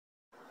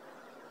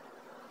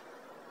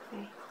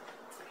Okay.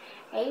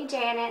 Hey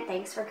Janet,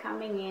 thanks for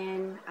coming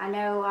in. I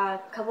know a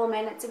couple of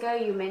minutes ago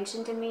you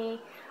mentioned to me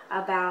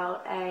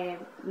about a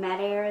med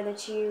error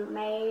that you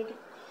made.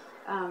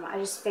 I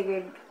just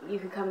figured you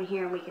could come in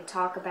here and we could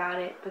talk about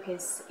it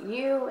because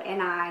you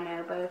and I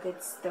know both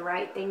it's the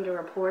right thing to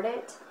report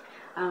it.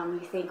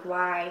 You think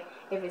why,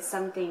 if it's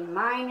something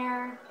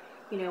minor,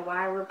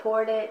 why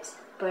report it?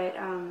 But,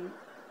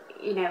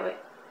 you know,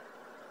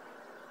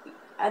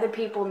 other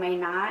people may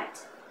not,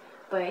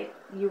 but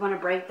you want to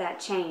break that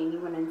chain. You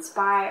want to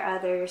inspire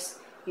others.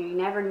 You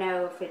never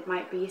know if it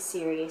might be a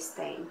serious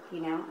thing,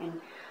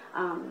 and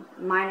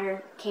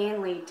minor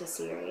can lead to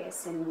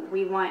serious, and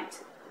we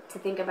want to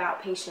think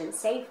about patient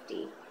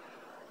safety.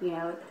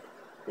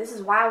 This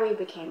is why we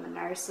became a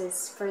nurse,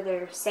 is for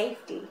their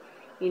safety,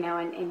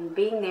 and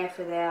being there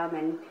for them,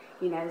 and,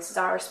 this is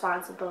our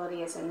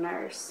responsibility as a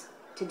nurse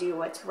to do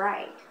what's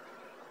right.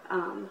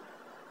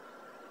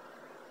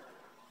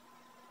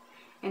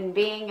 And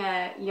being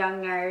a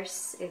young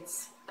nurse,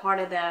 it's part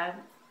of the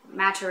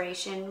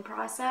maturation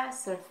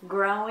process of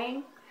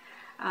growing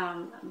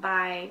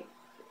by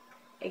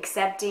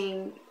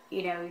accepting,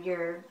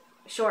 your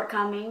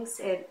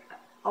shortcomings. It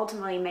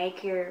ultimately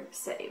make your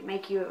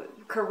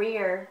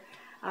career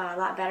a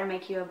lot better,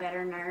 make you a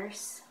better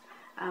nurse.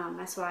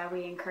 That's why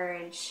we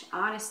encourage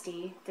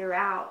honesty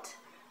throughout,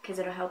 because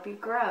it'll help you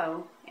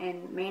grow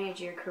and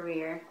manage your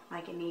career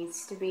like it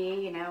needs to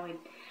be.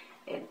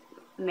 It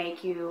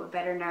make you a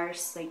better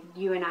nurse, like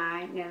you and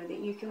I know that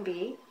you can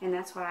be, and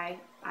that's why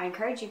I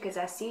encourage you, because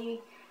I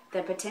see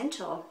the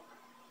potential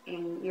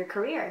in your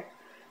career.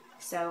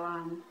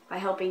 So by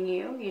helping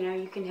you,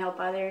 you can help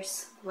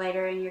others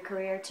later in your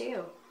career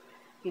too.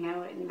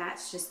 And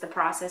that's just the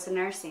process of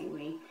nursing.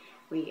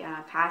 We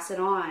pass it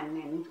on,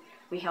 and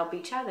we help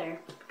each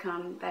other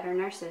become better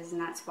nurses,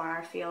 and that's why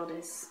our field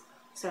is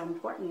so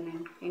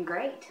important and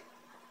great.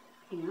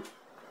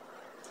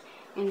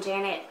 And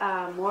Janet,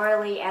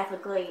 morally,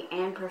 ethically,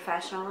 and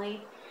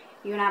professionally,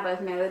 you and I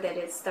both know that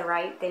it's the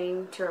right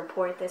thing to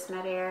report this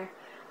med error.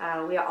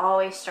 We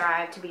always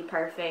strive to be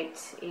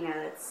perfect.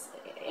 It's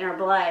in our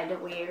blood.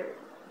 We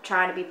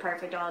try to be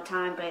perfect all the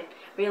time, but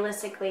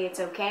realistically, it's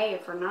okay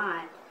if we're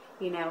not.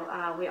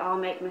 We all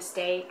make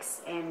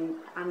mistakes, and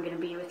I'm going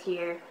to be with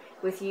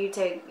you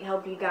to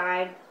help you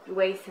guide your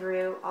way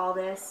through all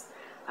this.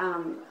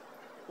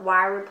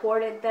 Why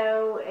report it,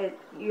 though?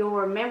 You'll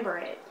remember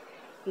it.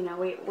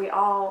 We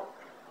all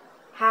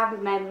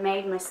have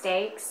made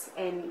mistakes,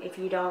 and if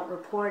you don't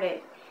report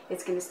it,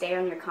 it's going to stay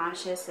on your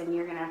conscience, and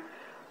you're going to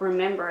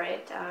remember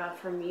it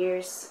from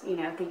years,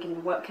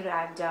 thinking, what could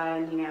I have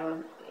done?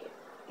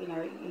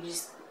 You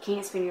just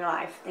can't spend your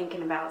life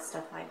thinking about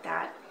stuff like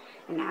that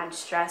and add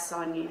stress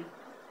on you,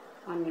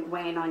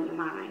 weighing on your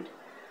mind.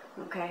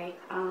 Okay?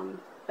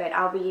 But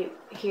I'll be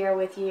here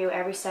with you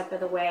every step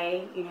of the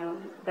way.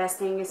 Best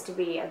thing is to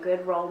be a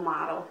good role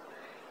model.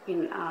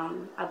 And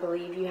I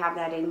believe you have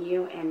that in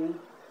you, and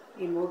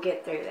we'll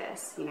get through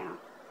this,